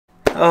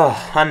Oh,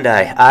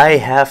 Hyundai, I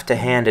have to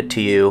hand it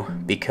to you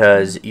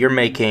because you're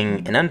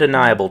making an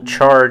undeniable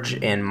charge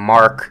and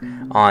mark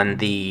on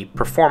the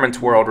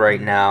performance world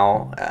right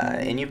now.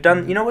 And you've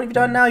done, you know what you've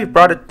done now? You've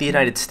brought it to the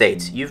United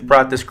States. You've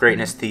brought this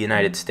greatness to the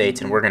United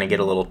States, and we're going to get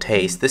a little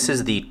taste. This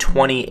is the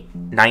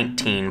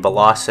 2019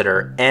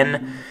 Veloster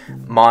N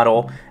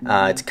model.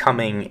 It's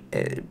coming,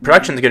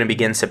 production is going to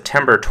begin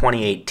September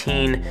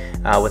 2018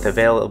 with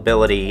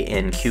availability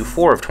in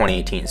Q4 of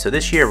 2018. So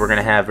this year we're going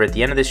to have, at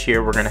the end of this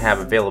year, we're going to have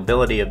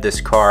availability of this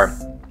car.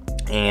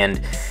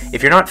 And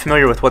if you're not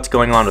familiar with what's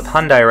going on with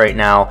Hyundai right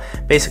now,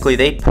 basically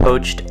they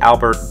poached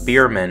Albert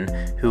Biermann,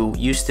 who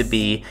used to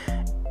be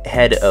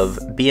head of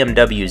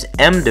BMW's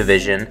M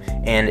division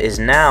and is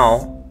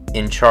now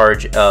in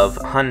charge of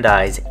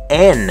Hyundai's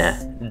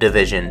N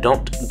division.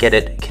 Don't get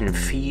it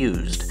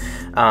confused.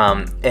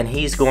 And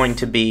he's going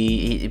to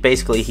be,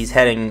 basically he's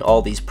heading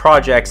all these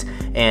projects,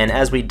 and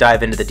as we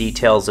dive into the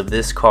details of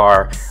this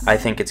car, I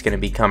think it's going to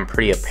become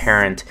pretty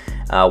apparent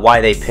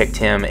why they picked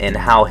him and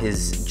how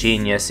his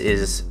genius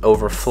is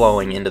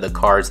overflowing into the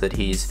cars that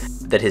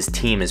his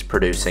team is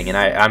producing. And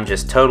I'm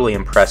just totally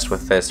impressed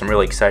with this. I'm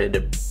really excited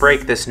to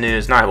break this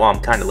news. Well, I'm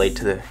kind of late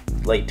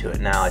to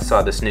it now. I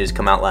saw this news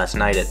come out last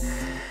night at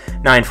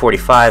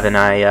 9:45, and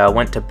I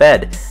went to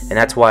bed, and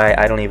that's why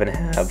I don't even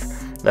have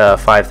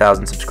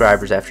 5,000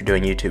 subscribers after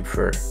doing YouTube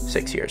for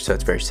 6 years, so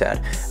it's very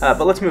sad.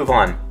 But let's move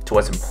on to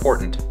what's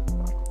important.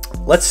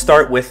 Let's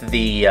start with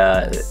the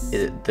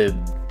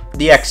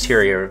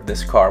exterior of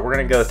this car. We're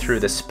going to go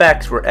through the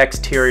specs, we're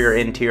exterior,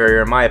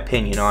 interior, my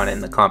opinion on it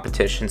in the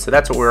competition. So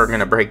that's what we're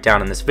going to break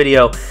down in this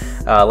video.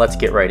 Let's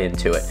get right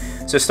into it.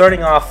 So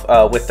starting off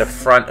with the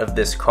front of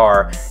this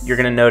car, you're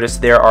going to notice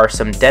there are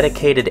some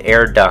dedicated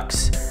air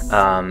ducts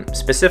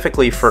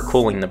specifically for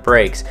cooling the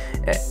brakes.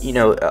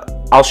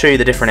 I'll show you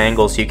the different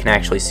angles so you can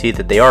actually see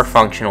that they are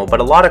functional, but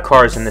a lot of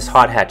cars in this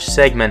hot hatch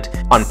segment,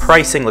 on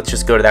pricing, let's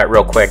just go to that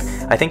real quick.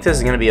 I think this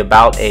is going to be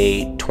about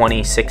a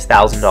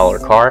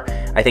 $26,000 car.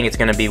 I think it's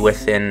going to be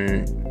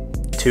within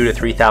 $2,000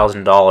 to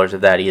 $3,000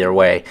 of that either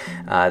way.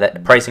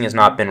 That pricing has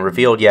not been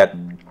revealed yet,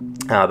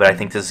 but I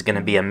think this is going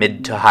to be a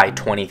mid to high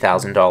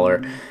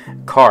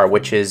 $20,000 car,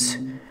 which is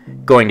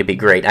going to be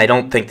great. I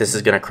don't think this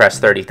is going to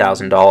crest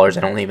 $30,000. I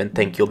don't even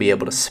think you'll be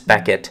able to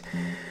spec it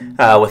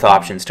with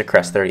options to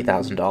crest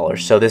 $30,000.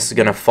 So this is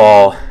going to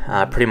fall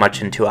pretty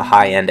much into a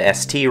high-end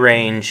ST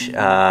range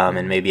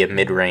and maybe a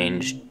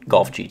mid-range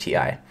Golf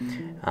GTI.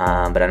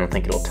 But I don't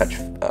think it'll touch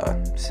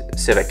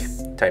Civic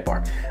Type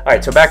R.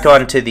 Alright, so back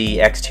on to the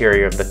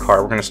exterior of the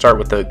car. We're going to start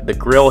with the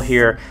grille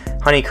here.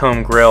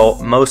 Honeycomb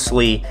grille,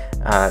 mostly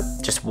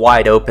just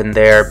wide open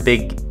there.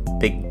 Big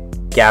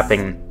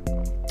gapping,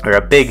 or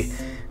a big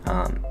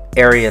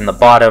area in the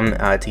bottom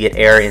to get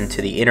air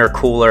into the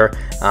intercooler.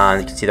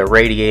 You can see the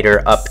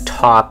radiator up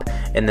top,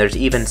 and there's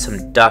even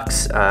some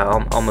ducts,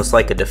 almost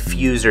like a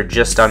diffuser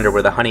just under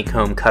where the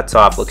honeycomb cuts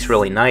off. Looks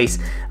really nice.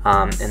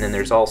 And then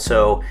there's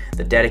also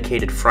the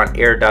dedicated front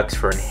air ducts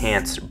for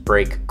enhanced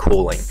brake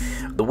cooling.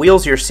 The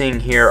wheels you're seeing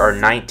here are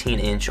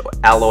 19-inch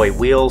alloy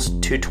wheels.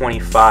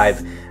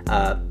 225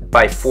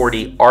 by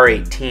 40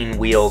 R18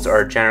 wheels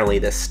are generally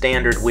the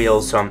standard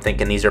wheels, so I'm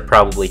thinking these are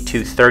probably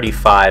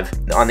 235.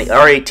 On the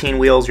R18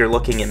 wheels, you're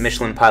looking at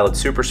Michelin Pilot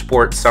Super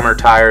Sport summer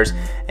tires,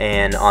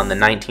 and on the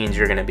 19s,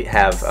 you're going to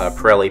have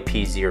Pirelli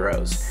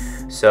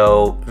P0s.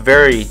 So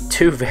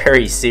two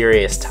very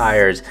serious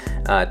tires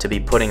to be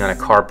putting on a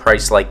car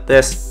priced like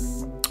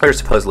this, or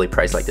supposedly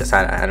priced like this.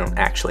 I don't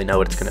actually know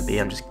what it's going to be.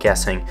 I'm just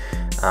guessing,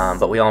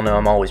 but we all know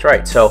I'm always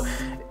right. So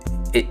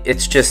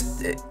it's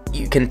just,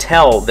 you can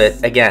tell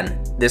that, again,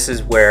 this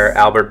is where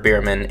Albert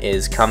Biermann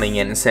is coming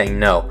in and saying,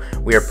 no,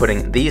 we are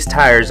putting these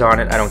tires on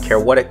it. I don't care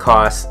what it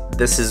costs.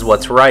 This is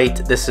what's right.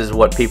 This is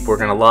what people are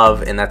going to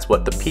love, and that's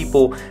what the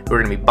people who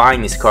are going to be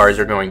buying these cars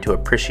are going to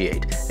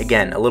appreciate.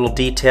 Again, a little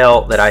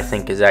detail that I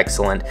think is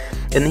excellent.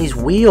 And these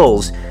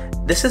wheels,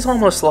 this is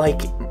almost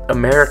like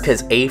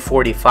America's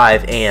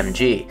A45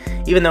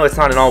 AMG. Even though it's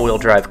not an all-wheel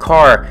drive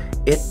car,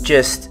 it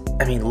just,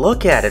 I mean,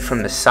 look at it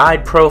from the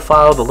side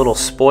profile, the little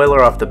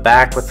spoiler off the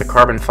back with the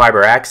carbon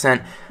fiber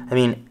accent. I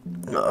mean,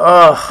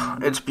 oh,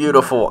 it's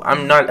beautiful.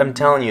 I'm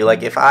telling you,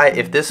 like,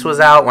 if this was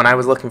out when I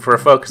was looking for a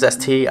Focus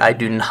ST, I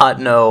do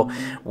not know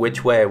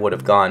which way I would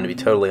have gone, to be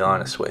totally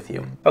honest with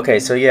you. Okay,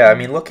 so yeah, I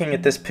mean, looking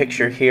at this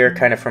picture here,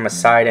 kind of from a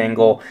side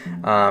angle,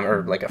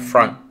 or like a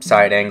front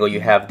side angle, you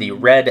have the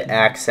red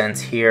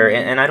accents here,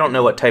 and I don't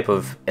know what type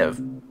of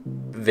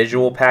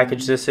visual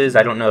package this is.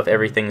 I don't know if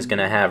everything's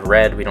gonna have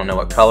red. We don't know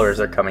what colors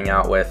they're coming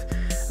out with,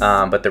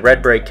 but the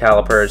red brake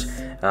calipers,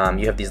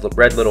 you have these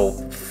red little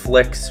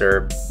flicks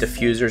or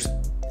diffusers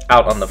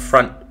out on the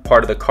front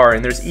part of the car,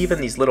 and there's even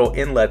these little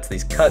inlets,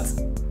 these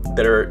cuts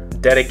that are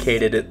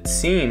dedicated, it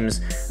seems,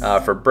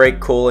 for brake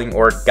cooling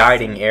or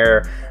guiding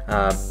air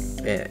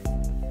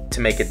to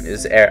make it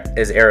as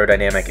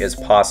aerodynamic as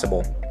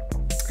possible.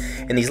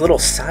 And these little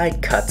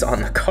side cuts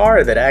on the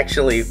car that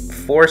actually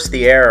force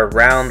the air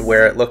around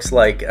where it looks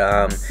like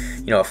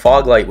a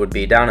fog light would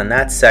be down in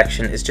that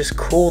section. Is just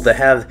cool to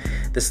have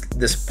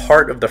this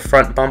part of the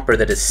front bumper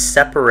that is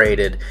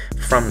separated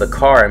from the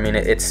car. I mean,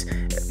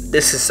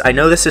 I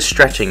know this is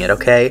stretching it,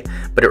 okay?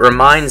 But it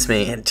reminds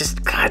me, and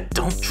just, God,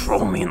 don't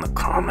troll me in the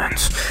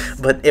comments,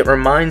 but it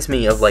reminds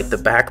me of like the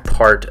back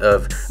part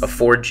of a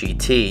Ford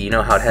GT. You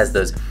know how it has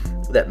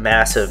that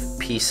massive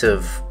piece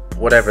of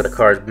whatever the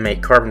cars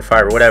make, carbon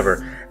fiber,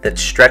 whatever, that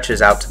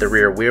stretches out to the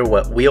rear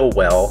wheel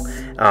well.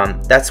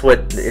 That's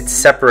what it's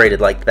separated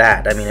like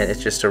that. I mean,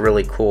 it's just a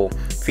really cool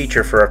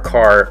feature for a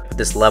car,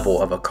 this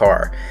level of a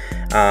car.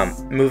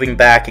 Moving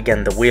back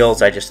again, the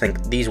wheels, I just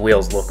think these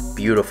wheels look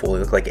beautiful. They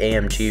look like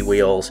AMG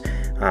wheels,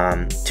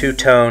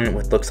 two-tone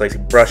with looks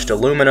like brushed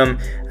aluminum,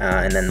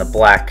 and then the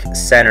black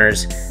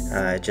centers,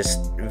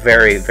 just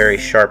very, very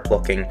sharp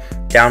looking.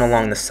 Down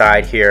along the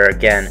side here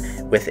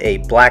again with a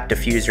black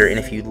diffuser, and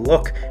if you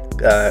look,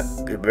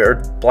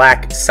 or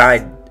black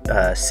side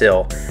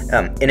sill,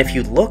 and if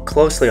you look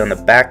closely on the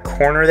back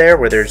corner there,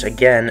 where there's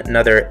again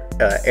another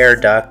air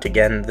duct,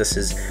 again this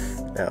is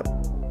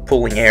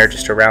pulling air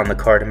just around the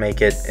car to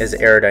make it as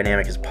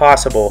aerodynamic as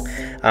possible.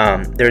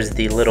 There's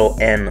the little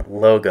N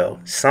logo,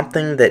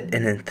 something that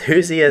an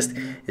enthusiast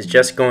is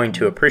just going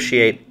to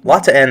appreciate.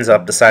 Lots of N's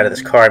up the side of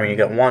this car. I mean, you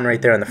got one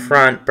right there on the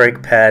front,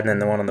 brake pad, and then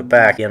the one on the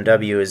back.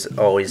 BMW is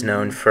always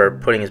known for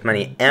putting as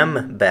many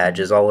M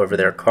badges all over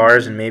their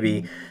cars, and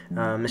maybe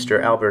Mr.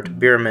 Albert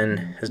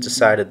Bierman has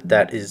decided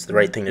that is the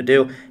right thing to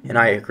do, and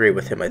I agree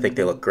with him. I think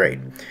they look great.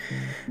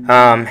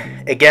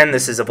 Again,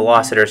 this is a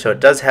Veloster, so it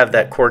does have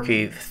that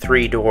quirky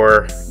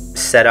 3-door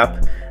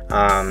setup.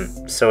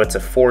 So it's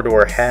a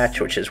 4-door hatch,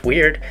 which is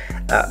weird,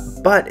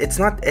 but it's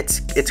not.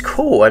 It's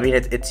cool. I mean,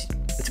 it's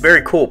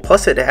very cool.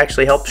 Plus, it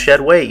actually helps shed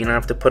weight. You don't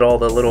have to put all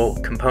the little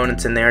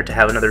components in there to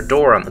have another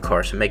door on the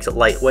car, so it makes it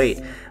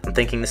lightweight. I'm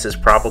thinking this is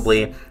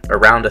probably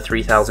around a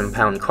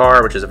 3,000-pound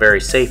car, which is a very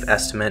safe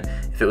estimate.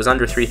 If it was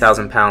under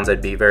 3,000 pounds,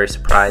 I'd be very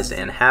surprised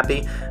and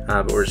happy,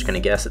 but we're just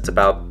going to guess it's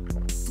about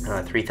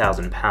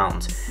 3,000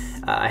 pounds.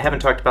 I haven't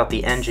talked about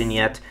the engine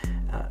yet.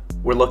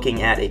 We're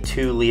looking at a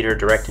 2-liter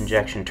direct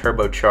injection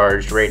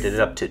turbocharged,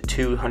 rated up to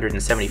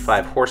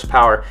 275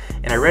 horsepower,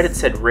 and I read it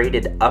said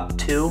rated up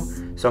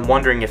to, so I'm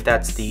wondering if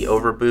that's the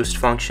overboost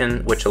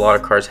function, which a lot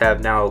of cars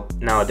have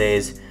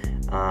nowadays,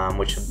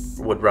 which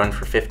would run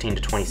for 15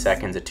 to 20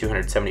 seconds at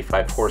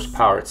 275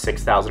 horsepower at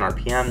 6,000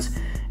 RPMs,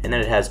 and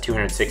then it has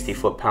 260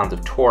 foot-pounds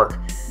of torque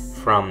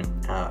from,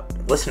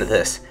 listen to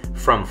this,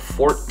 from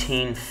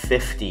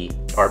 1450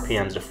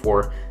 RPMs to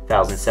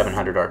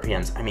 4,700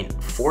 RPMs. I mean,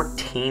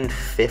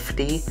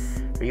 1450?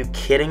 Are you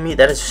kidding me?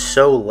 That is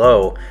so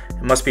low.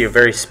 It must be a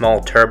very small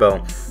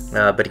turbo.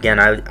 But again,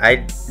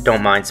 I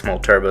don't mind small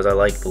turbos. I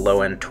like the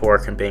low-end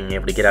torque and being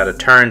able to get out of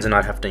turns and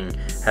not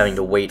having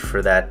to wait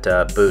for that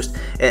boost.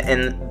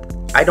 And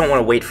I don't want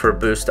to wait for a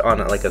boost on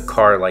like a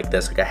car like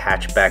this, like a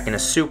hatchback. In a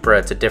Supra,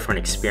 it's a different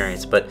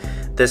experience. But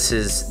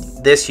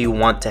this you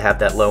want to have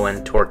that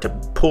low-end torque to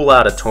pull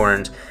out of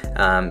turns,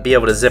 be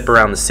able to zip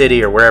around the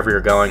city or wherever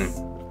you're going.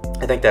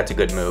 I think that's a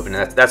good move, and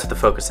that's what the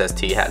Focus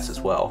ST has as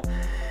well.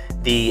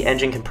 The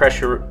engine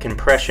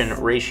compression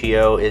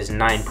ratio is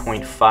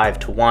 9.5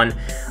 to 1.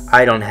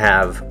 I don't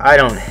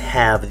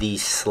have the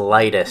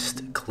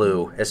slightest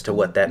clue as to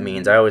what that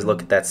means. I always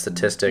look at that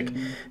statistic,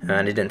 and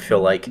I didn't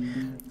feel like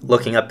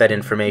looking up that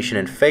information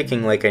and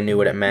faking like I knew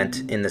what it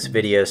meant in this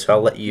video, so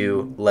I'll let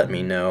you let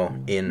me know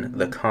in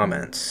the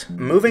comments.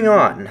 Moving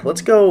on,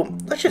 let's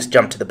just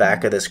jump to the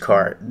back of this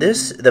car.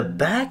 The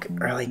back,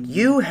 like,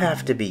 you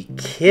have to be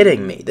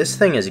kidding me. This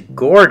thing is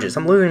gorgeous.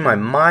 I'm losing my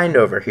mind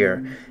over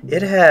here.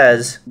 It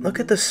has, look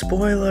at the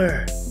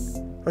spoiler.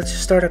 Let's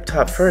just start up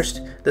top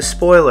first. The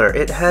spoiler,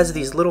 it has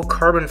these little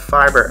carbon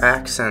fiber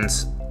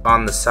accents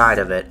on the side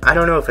of it. I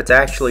don't know if it's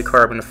actually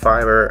carbon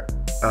fiber.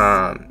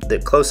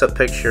 The close-up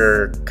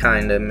picture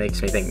kind of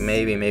makes me think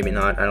maybe, maybe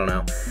not, I don't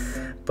know.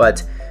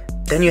 But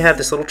then you have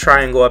this little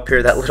triangle up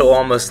here, that little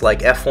almost like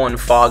F1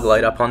 fog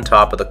light up on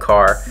top of the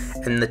car,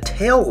 and the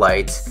tail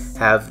lights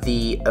have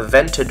the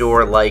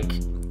Aventador-like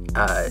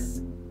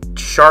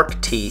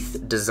shark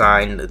teeth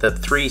design, the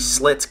 3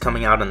 slits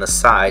coming out on the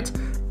sides.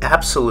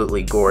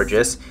 Absolutely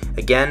gorgeous.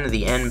 Again,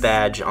 the N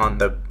badge on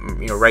the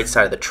right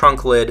side of the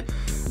trunk lid.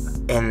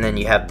 And then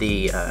you have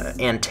the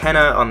antenna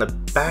on the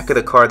back of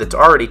the car that's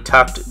already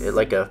tucked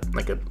like a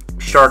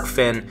shark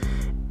fin.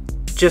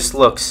 Just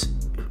looks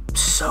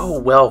so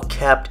well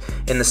kept.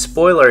 And the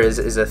spoiler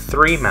is a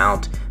 3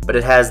 mount, but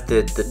it has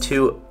the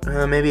 2.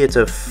 Maybe it's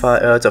a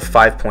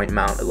 5-point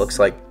mount. It looks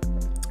like.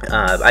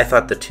 I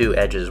thought the 2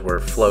 edges were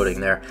floating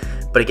there.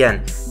 But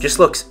again, just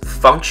looks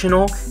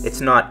functional.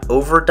 It's not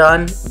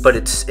overdone, but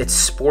it's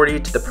sporty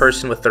to the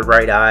person with the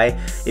right eye.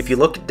 If you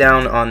look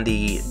down on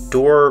the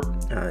door,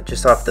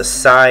 just off the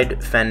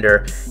side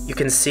fender, you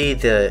can see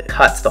the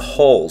cuts, the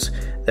holes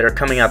that are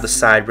coming out the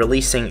side,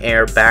 releasing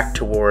air back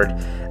toward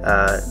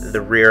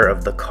the rear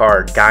of the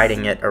car,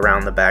 guiding it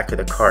around the back of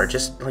the car.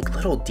 Just like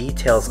little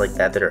details like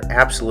that are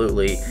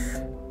absolutely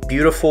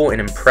beautiful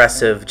and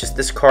impressive. Just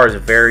this car is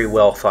very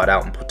well thought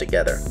out and put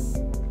together.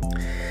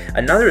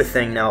 Another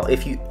thing now,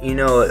 if you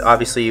know,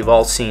 obviously you've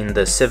all seen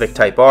the Civic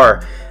Type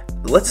R.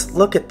 Let's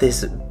look at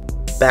this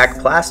back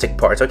plastic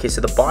parts. Okay, so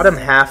the bottom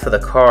half of the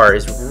car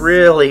is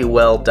really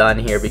well done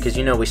here, because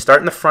you know we start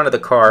in the front of the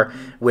car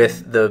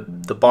with the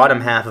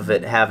bottom half of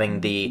it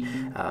having the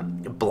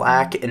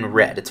black and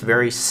red. It's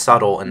very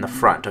subtle in the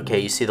front. Okay,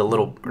 you see the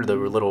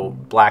little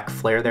black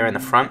flare there in the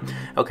front.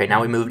 Okay,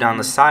 now we move down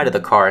the side of the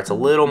car. It's a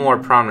little more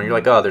prominent. You're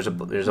like, oh,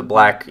 there's a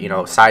black, you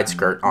know, side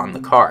skirt on the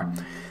car.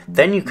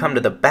 Then you come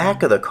to the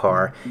back of the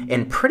car,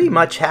 and pretty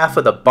much half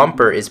of the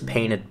bumper is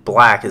painted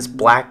black, is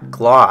black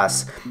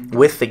gloss,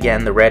 with,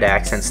 again, the red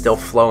accent still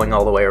flowing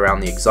all the way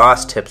around the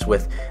exhaust tips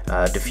with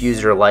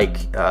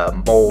diffuser-like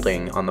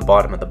molding on the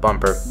bottom of the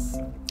bumper.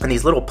 And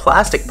these little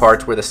plastic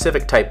parts where the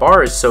Civic Type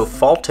R is so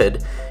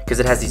faulted, because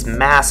it has these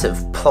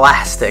massive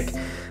plastic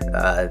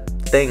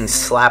things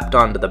slapped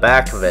onto the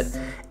back of it.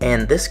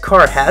 And this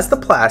car has the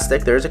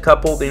plastic. There's a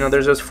couple, you know,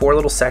 there's those 4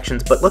 little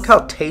sections, but look how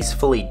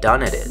tastefully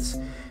done it is.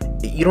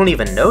 You don't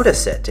even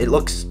notice it. It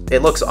looks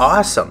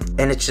awesome,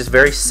 and it's just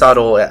very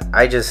subtle.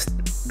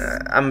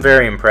 I'm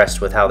very impressed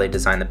with how they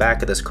designed the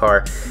back of this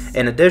car.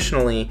 And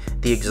additionally,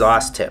 the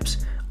exhaust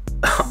tips.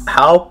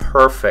 How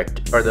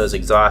perfect are those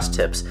exhaust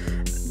tips?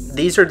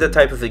 These are the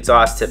type of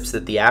exhaust tips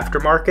that the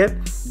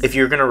aftermarket, if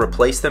you're going to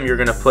replace them, you're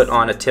going to put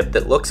on a tip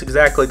that looks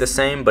exactly the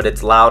same, but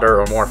it's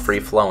louder or more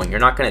free-flowing. You're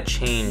not going to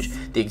change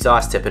the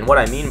exhaust tip. And what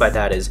I mean by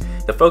that is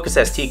the Focus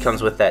ST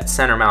comes with that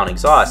center mount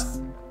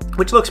exhaust,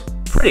 which looks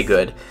pretty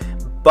good.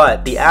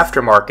 But the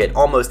aftermarket,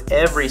 almost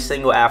every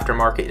single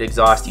aftermarket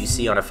exhaust you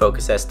see on a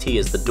Focus ST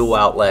is the dual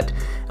outlet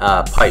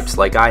pipes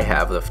like I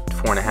have, the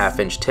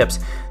 4.5-inch tips.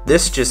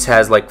 This just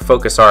has like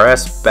Focus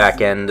RS back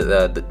end,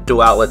 the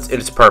dual outlets, and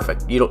it's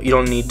perfect. You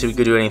don't need to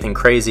do anything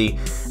crazy.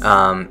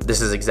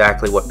 This is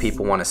exactly what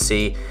people want to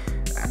see.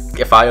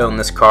 If I owned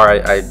this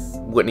car, I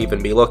wouldn't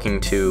even be looking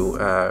to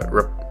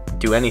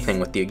do anything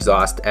with the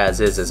exhaust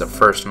as a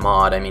first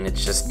mod. I mean,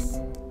 it's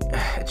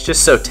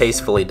just so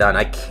tastefully done.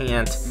 I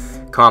can't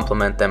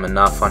compliment them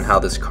enough on how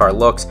this car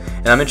looks,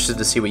 and I'm interested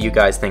to see what you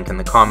guys think in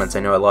the comments. I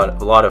know a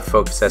lot of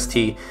Focus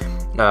ST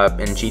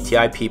and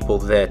GTI people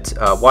that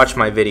watch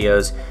my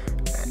videos.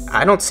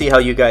 I don't see how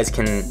you guys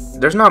can,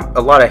 there's not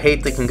a lot of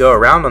hate that can go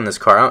around on this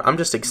car. I'm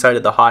just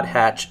excited the hot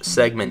hatch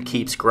segment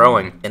keeps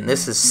growing, and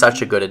this is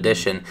such a good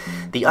addition.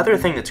 The other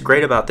thing that's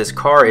great about this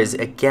car is,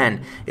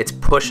 again, it's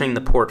pushing the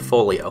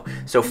portfolio.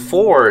 So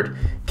Ford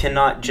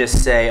cannot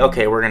just say,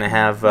 okay, we're going to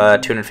have a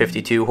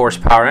 252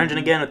 horsepower engine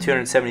again with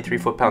 273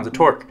 foot-pounds of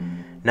torque.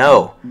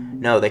 No,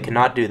 they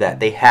cannot do that.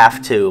 They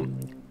have to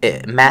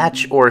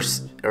match or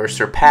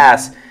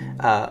surpass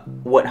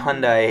what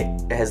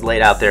Hyundai has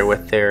laid out there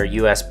with their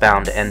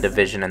US-bound N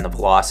division and the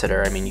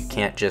Veloster. I mean, you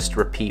can't just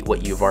repeat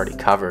what you've already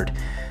covered.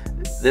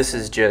 This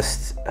is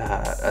just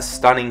a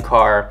stunning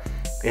car.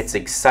 It's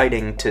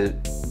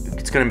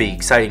going to be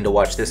exciting to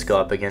watch this go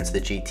up against the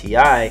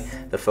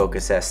GTI, the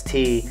Focus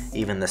ST,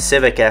 even the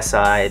Civic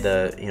Si,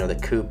 the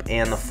coupe,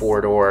 and the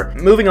 4-door.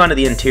 Moving on to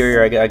the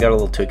interior, I got a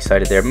little too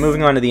excited there.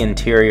 Moving on to the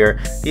interior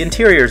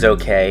is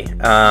okay.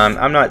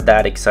 I'm not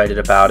that excited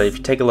about it. If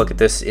you take a look at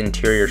this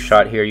interior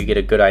shot here, you get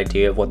a good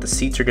idea of what the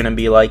seats are going to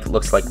be like. It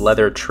looks like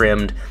leather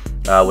trimmed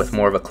with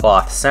more of a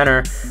cloth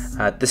center.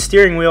 The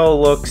steering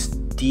wheel looks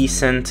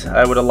decent.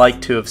 I would have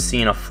liked to have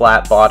seen a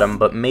flat bottom,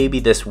 but maybe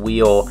this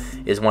wheel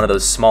is one of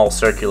those small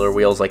circular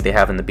wheels like they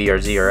have in the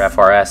BRZ or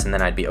FRS, and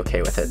then I'd be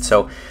okay with it.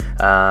 So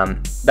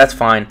that's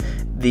fine.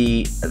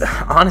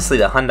 Honestly,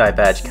 the Hyundai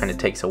badge kind of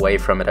takes away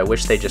from it. I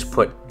wish they just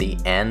put the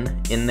N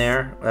in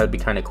there. That would be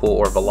kind of cool,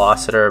 or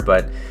Veloster,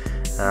 but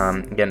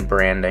again,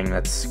 branding,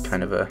 that's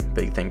kind of a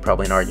big thing,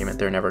 probably an argument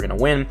they're never going to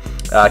win.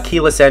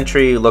 Keyless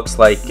entry looks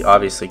like,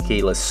 obviously,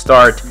 keyless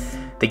start.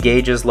 The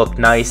gauges look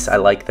nice. I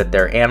like that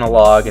they're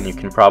analog and you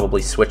can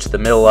probably switch the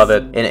middle of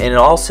it. And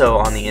also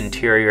on the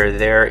interior,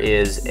 there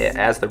is,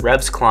 as the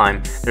revs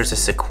climb, there's a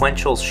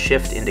sequential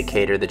shift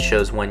indicator that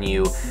shows when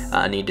you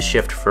need to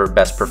shift for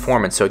best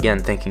performance. So again,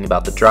 thinking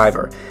about the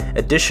driver.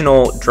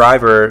 Additional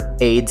driver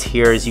aids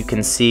here, as you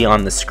can see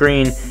on the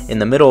screen. In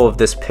the middle of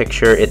this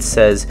picture, it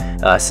says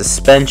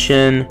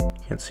suspension.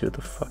 Can't see what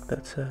the fuck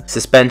that says.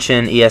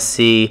 Suspension,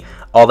 ESC,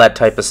 all that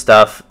type of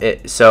stuff.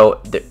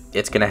 So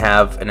it's going to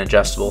have an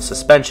adjustable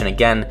suspension.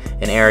 Again,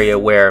 an area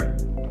where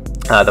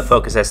the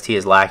Focus ST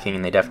is lacking,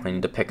 and they definitely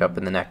need to pick up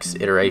in the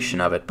next iteration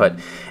of it. But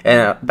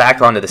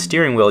back onto the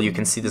steering wheel, you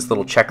can see this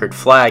little checkered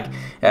flag.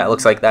 It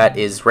looks like that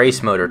is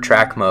race mode or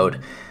track mode.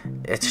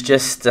 It's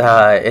just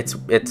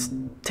it's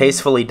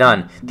tastefully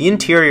done. The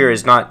interior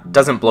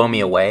doesn't blow me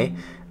away.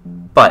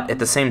 But at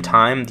the same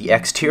time, the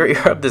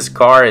exterior of this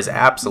car is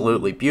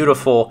absolutely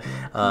beautiful,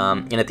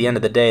 and at the end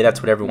of the day,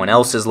 that's what everyone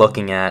else is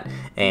looking at,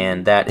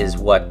 and that is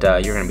what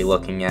you're going to be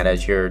looking at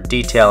as you're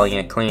detailing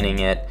it, cleaning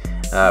it,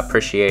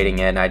 appreciating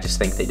it, and I just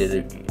think they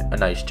did a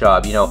nice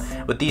job. You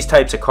know, with these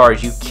types of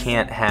cars, you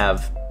can't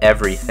have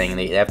everything.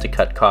 They have to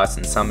cut costs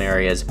in some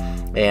areas,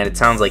 and it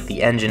sounds like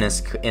the engine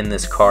is in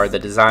this car, the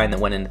design that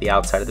went into the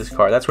outside of this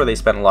car, that's where they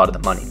spent a lot of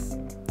the money.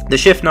 The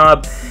shift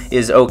knob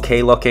is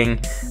okay looking.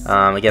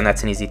 Again,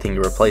 that's an easy thing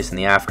to replace in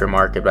the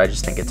aftermarket, but I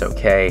just think it's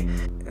okay.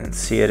 Let's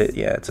see it.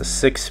 Yeah, it's a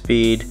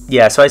 6-speed.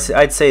 Yeah, so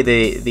I'd say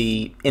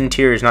the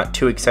interior is not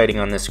too exciting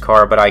on this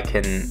car, but I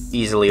can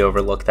easily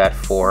overlook that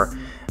for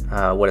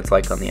what it's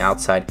like on the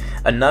outside.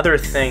 Another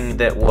thing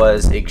that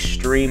was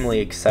extremely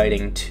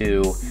exciting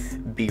to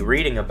be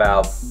reading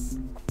about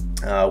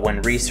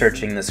when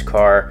researching this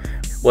car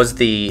was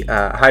the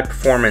high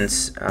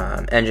performance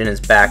engine is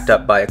backed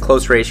up by a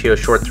close ratio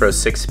short throw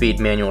 6-speed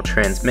manual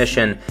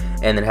transmission,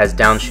 and it has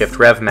downshift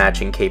rev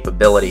matching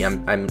capability.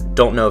 I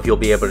don't know if you'll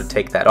be able to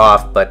take that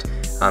off, but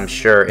I'm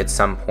sure at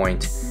some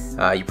point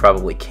you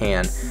probably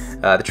can.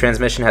 The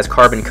transmission has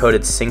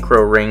carbon-coated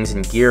synchro rings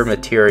and gear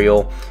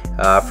material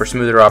for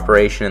smoother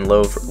operation and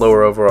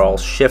lower overall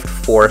shift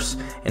force,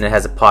 and it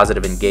has a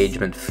positive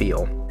engagement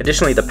feel.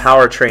 Additionally, the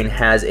powertrain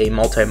has a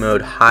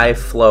multi-mode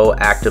high-flow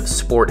active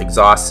sport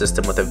exhaust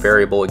system with a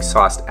variable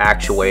exhaust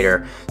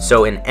actuator.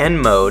 So in N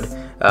mode,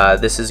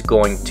 this is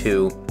going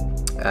to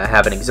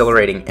have an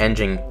exhilarating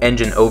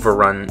engine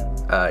overrun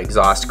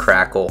exhaust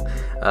crackle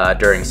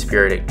during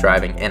spirited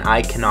driving, and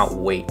I cannot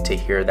wait to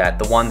hear that.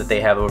 The one that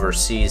they have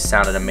overseas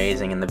sounded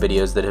amazing in the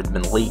videos that had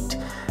been leaked,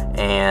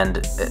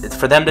 and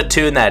for them to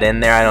tune that in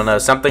there, I don't know,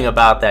 something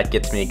about that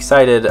gets me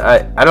excited.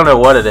 I don't know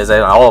what it is.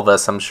 All of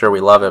us, I'm sure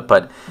we love it,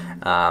 but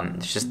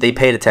it's just they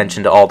paid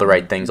attention to all the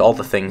right things, all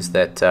the things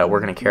that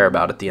we're going to care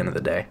about at the end of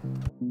the day.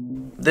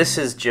 This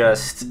is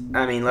just,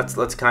 I mean,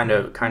 let's kind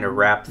of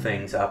wrap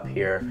things up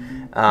here.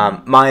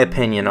 My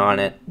opinion on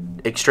it,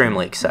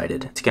 extremely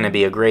excited. It's going to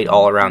be a great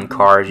all-around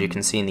car, as you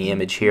can see in the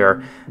image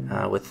here,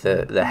 with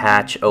the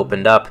hatch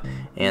opened up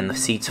and the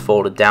seats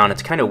folded down.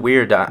 It's kind of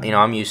weird, you know,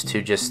 I'm used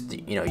to just,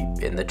 you know,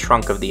 in the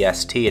trunk of the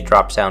ST, it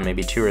drops down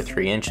maybe 2 or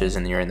 3 inches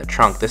and you're in the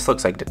trunk. This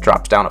looks like it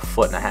drops down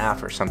 1.5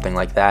 feet or something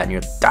like that, and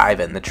you're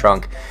diving in the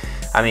trunk.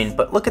 I mean,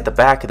 but look at the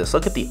back of this.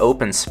 Look at the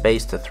open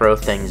space to throw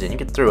things in. You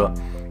could throw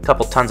a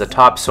couple tons of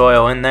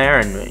topsoil in there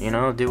and, you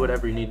know, do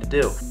whatever you need to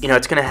do. You know,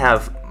 it's going to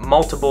have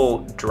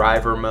multiple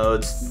driver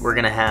modes. We're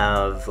going to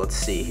have, let's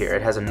see here,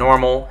 it has a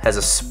normal, has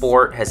a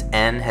sport, has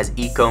N, has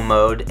eco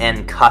mode,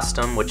 and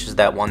custom, which is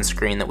that one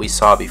screen that we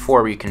saw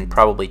before where you can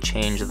probably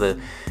change the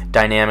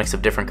dynamics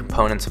of different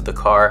components of the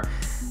car.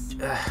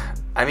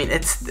 I mean,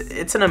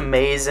 it's an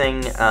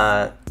amazing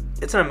car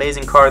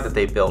that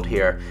they built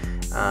here.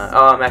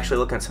 Oh, I'm actually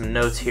looking at some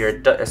notes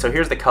here. So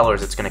here's the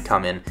colors it's going to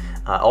come in.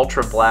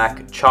 Ultra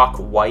black, chalk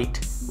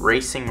white,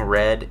 racing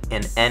red,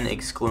 and N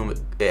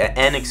exclusive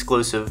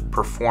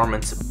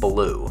performance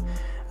blue,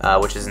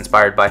 which is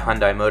inspired by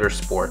Hyundai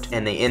Motorsport.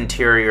 And the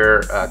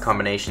interior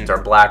combinations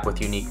are black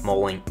with unique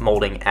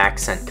molding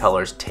accent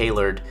colors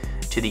tailored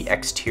to the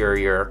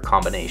exterior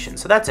combination.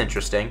 So that's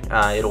interesting.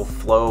 It'll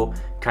flow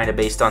kind of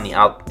based on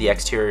the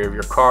exterior of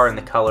your car and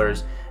the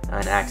colors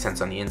and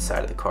accents on the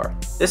inside of the car.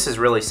 This is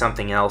really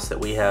something else that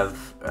we have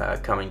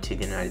coming to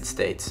the United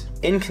States.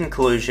 In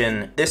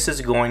conclusion, this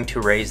is going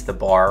to raise the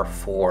bar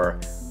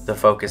for the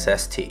Focus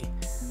ST,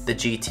 the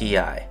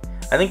GTI.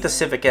 I think the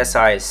Civic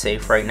Si is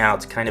safe right now.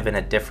 It's kind of in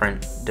a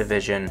different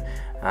division,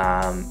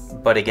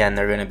 but again,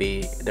 they're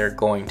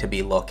going to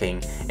be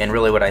looking. And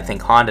really, what I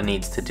think Honda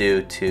needs to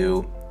do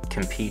to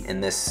compete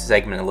in this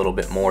segment a little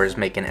bit more is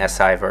make an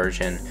SI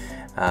version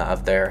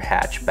of their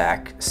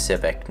hatchback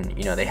Civic.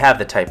 You know, they have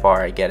the Type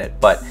R, I get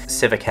it, but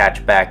Civic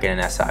hatchback in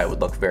an SI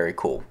would look very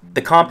cool.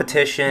 The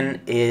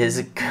competition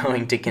is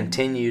going to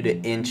continue to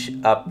inch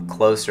up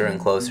closer and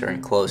closer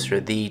and closer.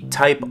 The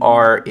Type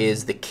R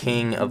is the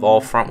king of all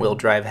front-wheel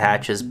drive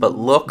hatches, but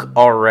look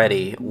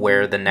already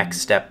where the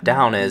next step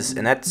down is,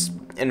 and that's,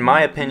 in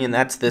my opinion,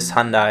 that's this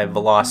Hyundai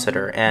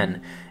Veloster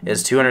N.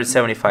 Is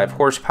 275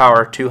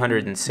 horsepower,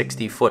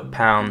 260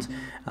 foot-pounds,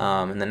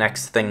 and the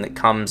next thing that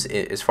comes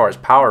as far as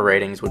power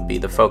ratings would be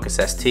the Focus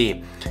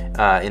ST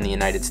in the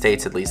United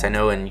States, at least. I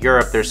know in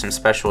Europe there's some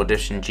special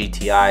edition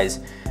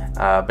GTIs,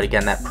 but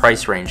again, that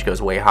price range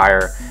goes way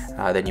higher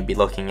than you'd be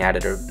looking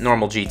at a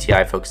normal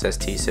GTI, Focus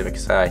ST, Civic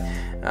Si,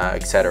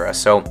 etc.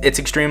 So it's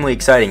extremely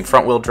exciting.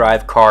 Front-wheel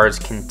drive cars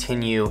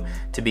continue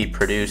to be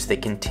produced. They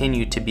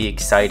continue to be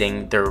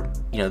exciting. They're,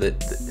 you know, the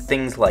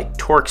things like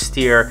torque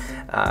steer,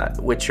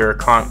 which are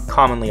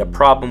commonly a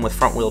problem with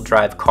front-wheel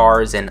drive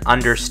cars, and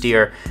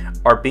understeer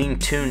are being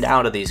tuned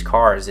out of these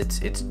cars.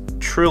 It's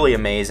truly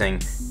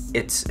amazing.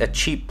 It's a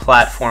cheap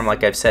platform,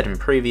 like I've said in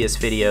previous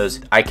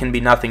videos. I can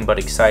be nothing but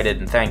excited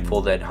and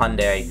thankful that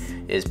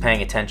Hyundai is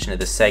paying attention to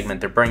this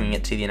segment. They're bringing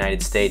it to the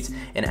United States,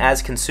 and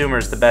as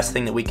consumers, the best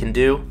thing that we can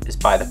do is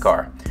buy the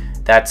car.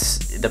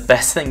 That's the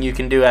best thing you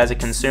can do as a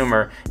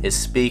consumer, is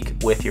speak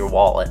with your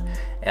wallet.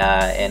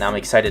 And I'm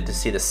excited to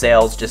see the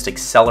sales just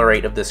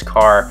accelerate of this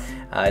car.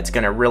 It's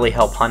going to really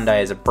help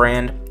Hyundai as a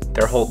brand.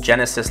 Their whole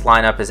Genesis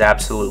lineup is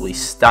absolutely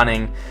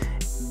stunning.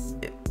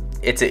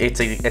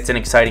 It's an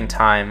exciting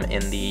time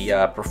in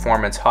the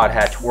performance hot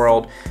hatch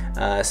world,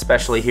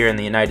 especially here in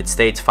the United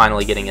States,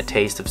 finally getting a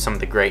taste of some of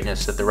the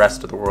greatness that the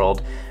rest of the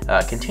world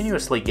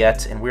continuously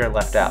gets, and we are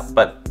left out.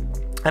 But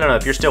I don't know,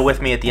 if you're still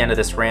with me at the end of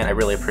this rant, I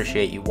really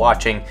appreciate you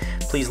watching.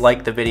 Please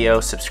like the video,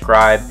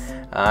 subscribe,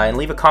 And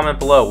leave a comment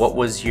below. What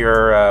was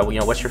your,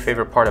 what's your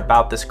favorite part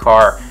about this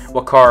car?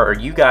 What car are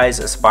you guys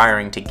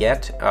aspiring to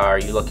get? Are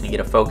you looking to get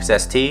a Focus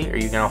ST? Are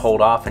you going to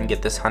hold off and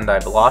get this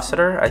Hyundai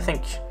Veloster? I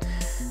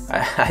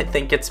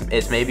think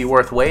it's maybe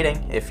worth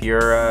waiting if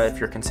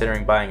you're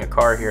considering buying a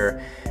car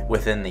here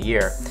within the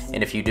year,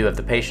 and if you do have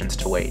the patience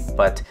to wait.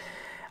 But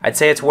I'd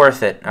say it's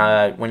worth it.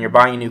 When you're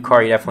buying a new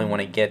car, you definitely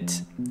want to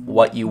get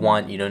what you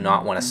want. You do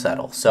not want to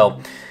settle.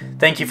 So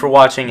thank you for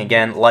watching.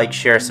 Again, like,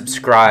 share,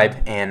 subscribe,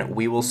 and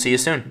we will see you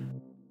soon.